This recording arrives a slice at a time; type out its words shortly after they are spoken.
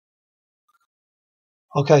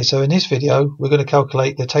Okay, so in this video we're going to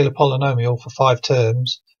calculate the Taylor polynomial for 5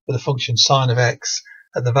 terms with the function sine of x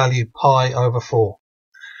at the value pi over 4.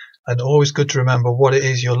 And always good to remember what it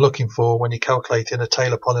is you're looking for when you're calculating a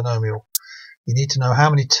Taylor polynomial. You need to know how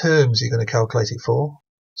many terms you're going to calculate it for.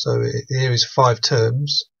 So here is 5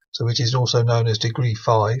 terms, so which is also known as degree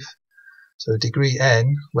 5. So degree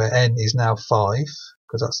n, where n is now 5,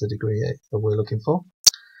 because that's the degree that we're looking for.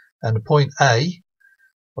 And the point A,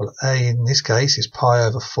 well, a in this case is pi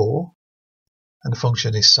over 4, and the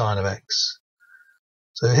function is sine of x.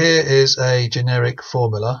 So here is a generic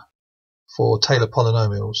formula for Taylor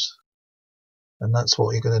polynomials, and that's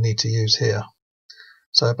what you're going to need to use here.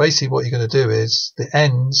 So basically what you're going to do is the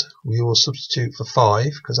n's we will substitute for 5,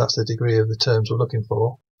 because that's the degree of the terms we're looking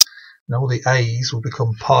for, and all the a's will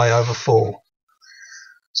become pi over 4.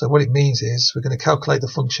 So what it means is we're going to calculate the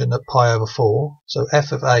function at pi over 4. So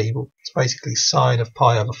f of a is basically sine of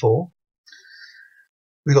pi over 4.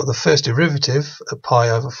 We've got the first derivative at pi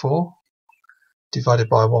over 4 divided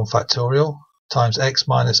by 1 factorial times x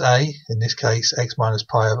minus a, in this case x minus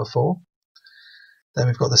pi over 4. Then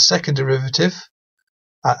we've got the second derivative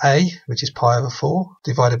at a, which is pi over 4,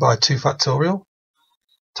 divided by 2 factorial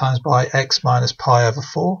times by x minus pi over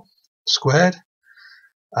 4 squared.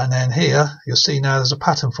 And then here you'll see now there's a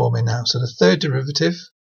pattern forming now. So the third derivative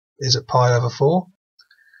is at pi over 4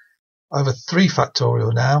 over 3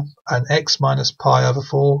 factorial now, and x minus pi over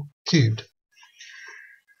 4 cubed.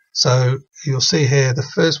 So you'll see here the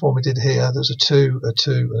first one we did here, there's a 2, a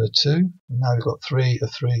 2 and a 2, and now we've got 3, a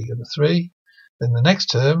 3 and a 3. Then the next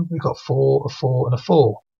term we've got 4, a 4 and a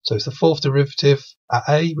 4. So it's the fourth derivative at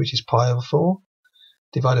a, which is pi over 4,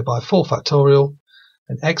 divided by 4 factorial,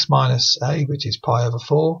 and x minus a, which is pi over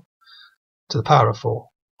 4, to the power of 4.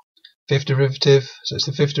 Fifth derivative, so it's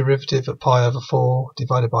the fifth derivative at pi over 4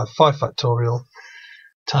 divided by 5 factorial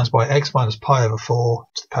times by x minus pi over 4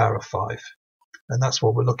 to the power of 5. And that's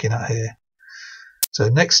what we're looking at here. So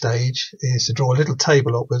the next stage is to draw a little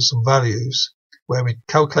table up with some values where we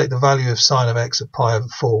calculate the value of sine of x at pi over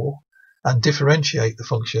 4 and differentiate the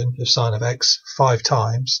function of sine of x 5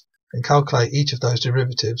 times and calculate each of those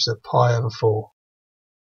derivatives at pi over 4.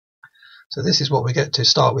 So this is what we get to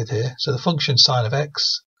start with here. So the function sine of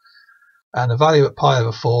x, and the value at pi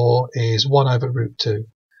over 4 is 1 over root 2.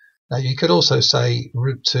 Now you could also say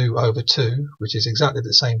root 2 over 2, which is exactly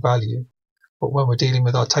the same value, but when we're dealing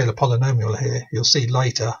with our Taylor polynomial here, you'll see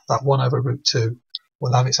later that 1 over root 2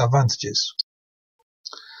 will have its advantages.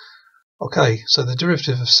 Okay, so the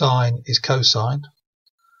derivative of sine is cosine,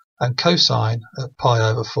 and cosine at pi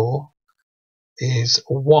over 4 is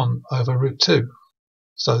 1 over root 2.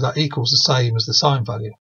 So that equals the same as the sine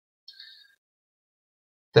value.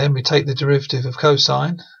 Then we take the derivative of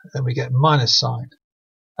cosine and we get minus sine.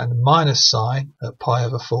 And minus sine at pi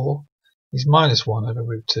over 4 is minus 1 over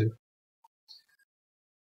root 2.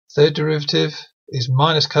 Third derivative is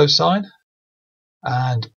minus cosine,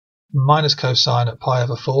 and minus cosine at pi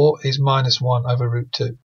over 4 is minus 1 over root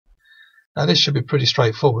 2. Now this should be pretty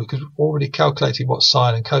straightforward because we've already calculated what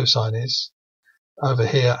sine and cosine is over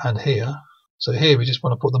here and here. So here we just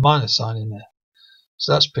want to put the minus sign in there.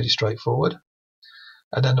 So that's pretty straightforward.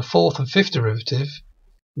 And then the fourth and fifth derivative,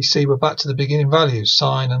 you see we're back to the beginning values,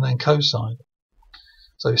 sine and then cosine.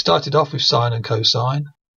 So we started off with sine and cosine,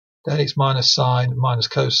 then it's minus sine minus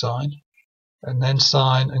cosine, and then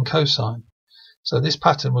sine and cosine. So this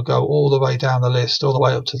pattern will go all the way down the list, all the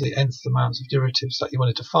way up to the nth amount of derivatives that you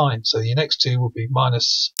wanted to find. So your next two will be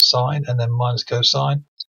minus sine and then minus cosine,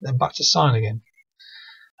 then back to sine again.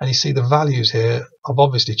 And you see the values here have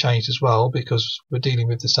obviously changed as well because we're dealing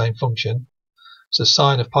with the same function. So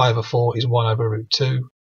sine of pi over 4 is 1 over root 2,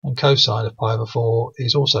 and cosine of pi over 4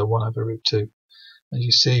 is also 1 over root 2. As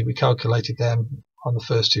you see, we calculated them on the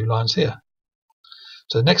first 2 lines here.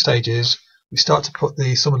 So the next stage is we start to put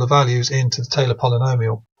some of the values into the Taylor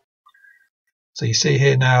polynomial. So you see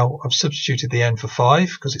here now I've substituted the n for 5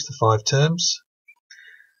 because it's the 5 terms.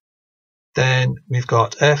 Then we've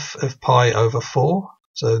got f of pi over 4.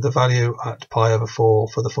 So the value at pi over 4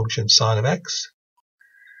 for the function sine of x.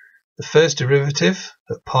 The first derivative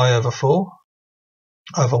at pi over 4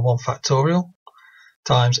 over 1 factorial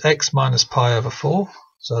times x minus pi over 4.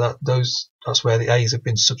 So that's where the a's have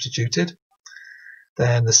been substituted.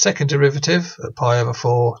 Then the second derivative at pi over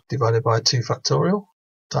 4 divided by 2 factorial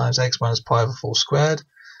times x minus pi over 4 squared,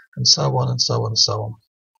 and so on and so on and so on.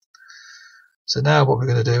 So now what we're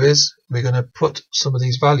going to do is we're going to put some of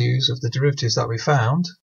these values of the derivatives that we found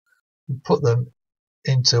and put them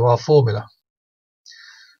into our formula.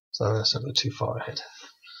 So let's not go too far ahead.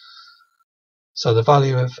 So the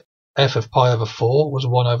value of f of pi over 4 was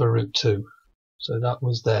 1 over root 2. So that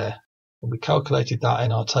was there. And we calculated that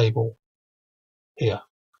in our table here.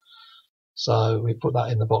 So we put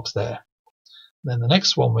that in the box there. Then the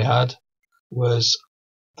next one we had was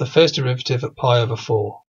the first derivative at pi over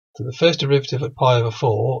 4. So the first derivative at pi over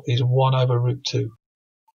 4 is 1 over root 2.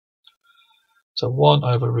 So 1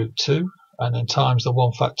 over root 2 and then times the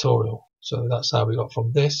 1 factorial. So that's how we got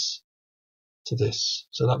from this to this.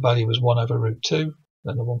 So that value was 1 over root 2,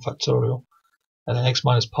 then the 1 factorial, and then x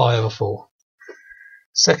minus pi over 4.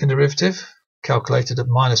 Second derivative calculated at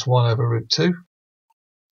minus 1 over root 2.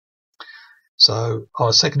 So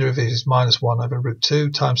our second derivative is minus 1 over root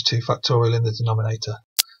 2 times 2 factorial in the denominator.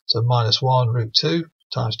 So minus 1 root 2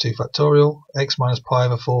 times 2 factorial, x minus pi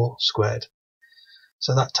over 4 squared.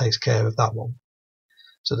 So that takes care of that one.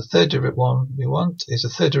 So the third one we want is the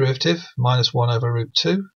third derivative, minus 1 over root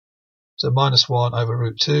 2. So minus 1 over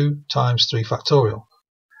root 2 times 3 factorial.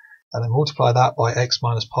 And then multiply that by x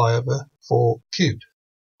minus pi over 4 cubed.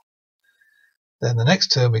 Then the next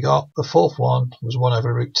term we got, the fourth one, was 1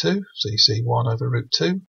 over root 2. So you see 1 over root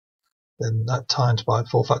 2. Then that times by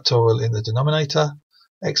 4 factorial in the denominator.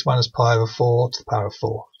 X minus pi over 4 to the power of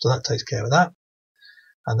 4. So that takes care of that.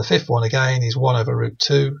 And the fifth one again is 1 over root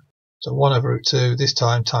 2. So 1 over root 2 this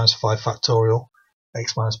time times 5 factorial.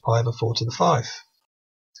 X minus pi over 4 to the 5.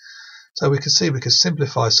 So we can see we can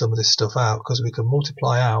simplify some of this stuff out because we can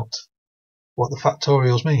multiply out what the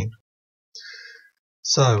factorials mean.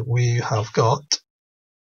 So we have got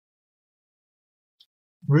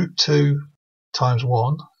root 2 times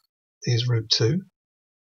 1 is root 2.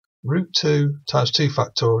 Root 2 times 2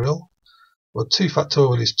 factorial. Well, 2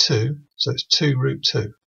 factorial is 2, so it's 2 root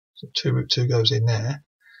 2. So 2 root 2 goes in there.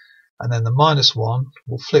 And then the minus 1,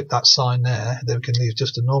 we'll flip that sign there, then we can leave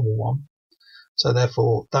just a normal one. So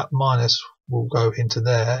therefore that minus will go into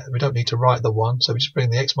there. We don't need to write the 1, so we just bring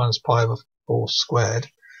the x minus pi over 4 squared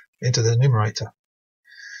into the numerator.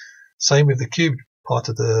 Same with the cubed part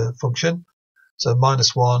of the function. So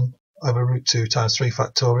minus 1 over root 2 times 3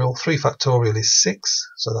 factorial. 3 factorial is 6,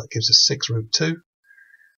 so that gives us 6 root 2.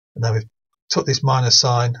 And then we've took this minus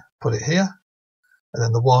sign, put it here, and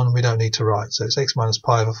then the 1 we don't need to write, so it's x minus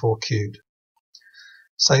pi over 4 cubed.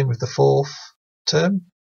 Same with the fourth term,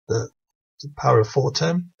 the power of 4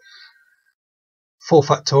 term. 4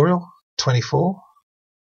 factorial, 24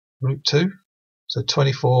 root 2, so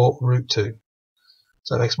 24 root 2.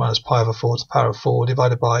 So x minus pi over 4 to the power of 4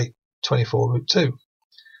 divided by 24 root 2.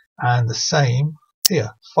 And the same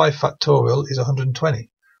here, 5 factorial is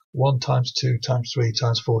 120. 1 times 2 times 3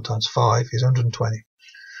 times 4 times 5 is 120.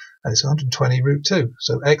 And it's 120 root 2.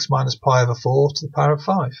 So x minus pi over 4 to the power of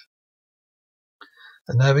 5.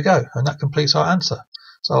 And there we go. And that completes our answer.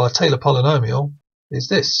 So our Taylor polynomial is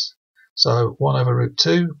this. So 1 over root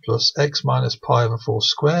 2 plus x minus pi over 4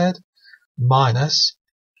 squared minus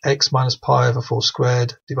x minus pi over 4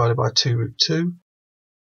 squared divided by 2 root 2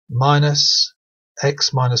 minus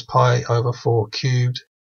x minus pi over 4 cubed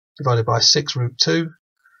divided by 6 root 2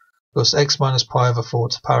 plus x minus pi over 4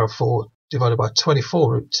 to the power of 4 divided by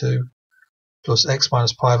 24 root 2 plus x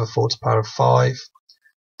minus pi over 4 to the power of 5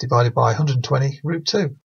 divided by 120 root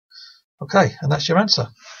 2. Okay, and that's your answer.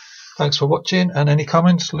 Thanks for watching, and any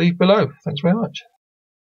comments leave below. Thanks very much.